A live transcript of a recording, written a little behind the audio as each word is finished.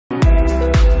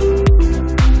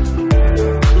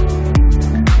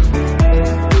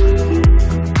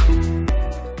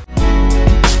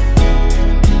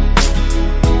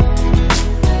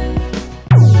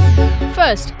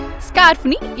Scarf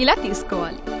ని ఇలా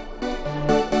తీసుకోవాలి.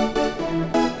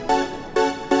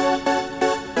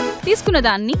 తీసుకున్న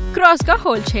దాన్ని క్రాస్ గా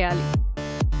హోల్డ్ చేయాలి.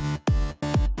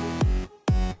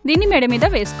 దీన్ని మెడ మీద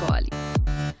వేసుకోవాలి.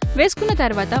 వేసుకున్న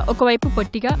తర్వాత ఒకవైపు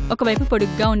పొట్టిగా ఒకవైపు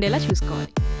పొడుగ్గా ఉండేలా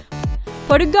చూసుకోవాలి.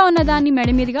 పొడుగ్గా ఉన్న దాన్ని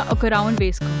మెడ మీదుగా ఒక రౌండ్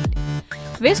వేసుకోవాలి.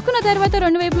 వేసుకున్న తర్వాత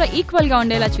రెండు వైపులా ఈక్వల్గా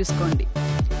ఉండేలా చూసుకోండి.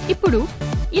 ఇప్పుడు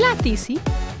ఇలా తీసి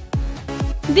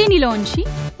దీనిలోంచి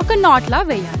ఒక నాట్లా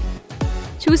వేయాలి.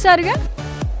 చూసారుగా?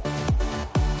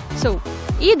 సో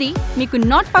ఇది మీకు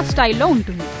నాట్ పఫ్ స్టైల్లో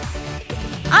ఉంటుంది.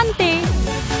 అంతే,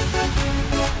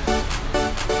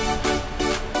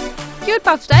 cute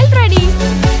puff style ready.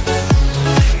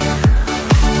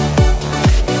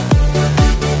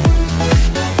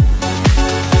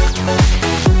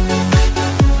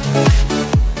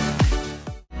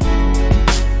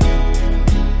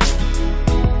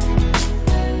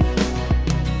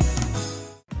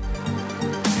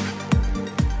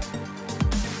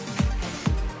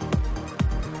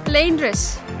 Plain dress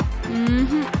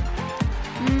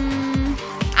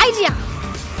idea.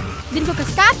 దీనికి ఒక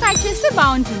స్కార్ఫ్ యాడ్ చేస్తే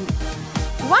బాగుంటుంది.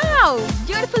 Wow,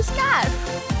 beautiful scarf.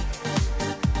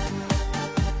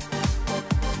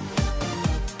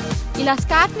 ఇలా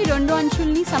స్కార్ఫ్ ని రెండు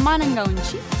అంచుల్ని సమానంగా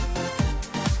ఉంచి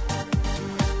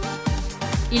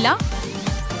ఇలా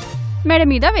మెడ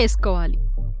మీద వేసుకోవాలి.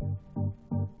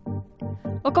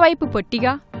 ఒకవైపు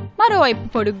పొట్టిగా మరోవైపు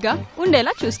పొడుగ్గా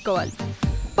ఉండేలా చూసుకోవాలి.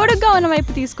 పొడుగ్గా ఉన్న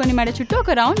వైపు తీసుకొని మెడ చుట్టూ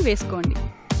ఒక రౌండ్ వేసుకోండి.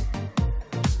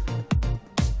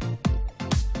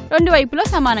 రెండు వైపులో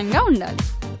సమానంగా ఉండాలి.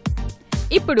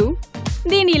 ఇప్పుడు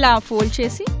దీన్ని ఇలా ఫోల్డ్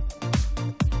చేసి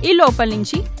ఈ లోపల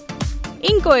నుంచి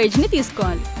ఇంకో ఎడ్జ్ని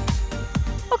తీసుకోవాలి.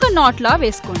 ఒక నాట్లా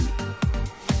వేసుకోండి.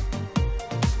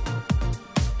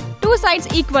 టూ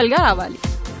సైడ్స్ ఈక్వల్గా రావాలి.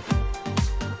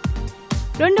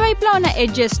 రెండు వైపులా ఉన్న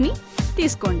ఎడ్జెస్ని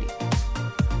తీసుకోండి.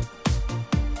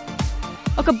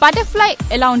 ఒక బటర్ఫ్లై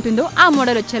ఎలా ఉంటుందో ఆ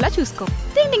మోడల్ వచ్చేలా చూసుకో.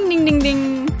 డింగ్ డింగ్ డింగ్ డింగ్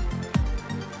డింగ్.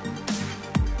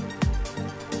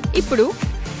 ఇప్పుడు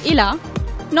ఇలా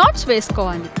నాట్స్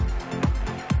వేసుకోవాలి.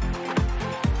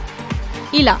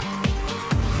 ఇలా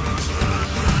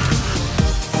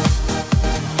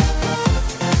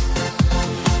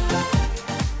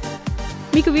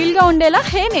మీకు వీలుగా ఉండేలా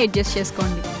హెయిర్ని అడ్జస్ట్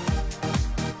చేసుకోండి.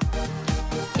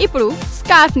 ఇప్పుడు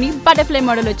స్కార్ఫ్ని బటర్ఫ్లై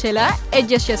మోడల్ వచ్చేలా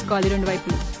అడ్జస్ట్ చేసుకోవాలి రెండు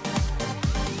వైపులు.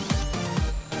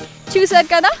 చూసారు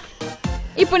కదా?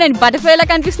 ఇప్పుడు నేను బటర్ఫ్లైలా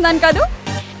కనిపిస్తున్నాను కాదు?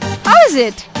 How is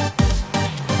it?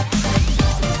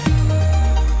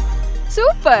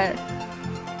 Super.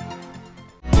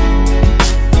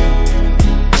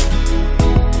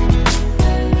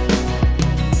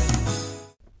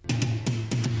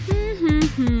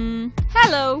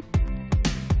 Hello,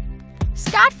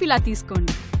 scarf ఇలా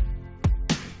తీసుకోండి.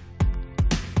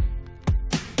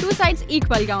 టూ సైడ్స్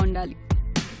ఈక్వల్గా ఉండాలి.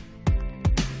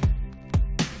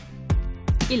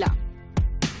 ఇలా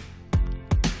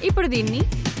ఇప్పుడు దీన్ని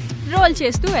రోల్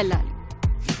చేస్తూ వెళ్ళాలి.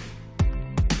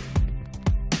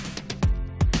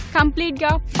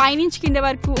 కంప్లీట్గా పైనుంచి కింద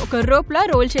వరకు ఒక రోప్లా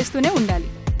రోల్ చేస్తూనే ఉండాలి.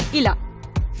 ఇలా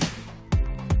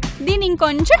దీన్ని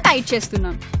ఇంకొంచెం టైట్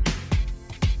చేస్తున్నాం.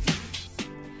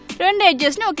 రెండు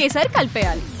ఎడ్జెస్ని ఒకేసారి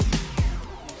కలిపేయాలి.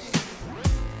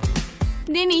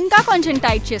 దీన్ని ఇంకా కొంచెం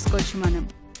టైట్ చేసుకోవచ్చు మనం.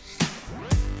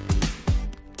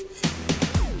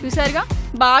 చూసారుగా?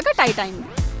 బాగా టైట్ అయింది.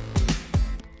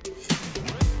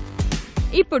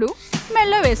 ఇప్పుడు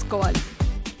మెల్ల వేసుకోవాలి.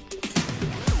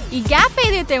 ఈ గ్యాప్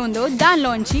ఏదైతే ఉందో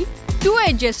దానిలోంచి టూ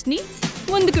ఎడ్జెస్ని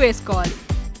ముందుకు వేసుకోవాలి.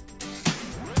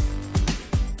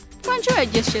 కొంచెం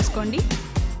అడ్జస్ట్ చేసుకోండి.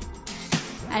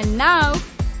 And now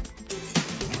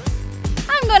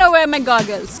I'm gonna wear my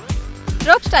goggles.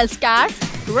 Rope style scarf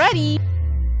ready.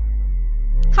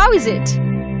 How is it?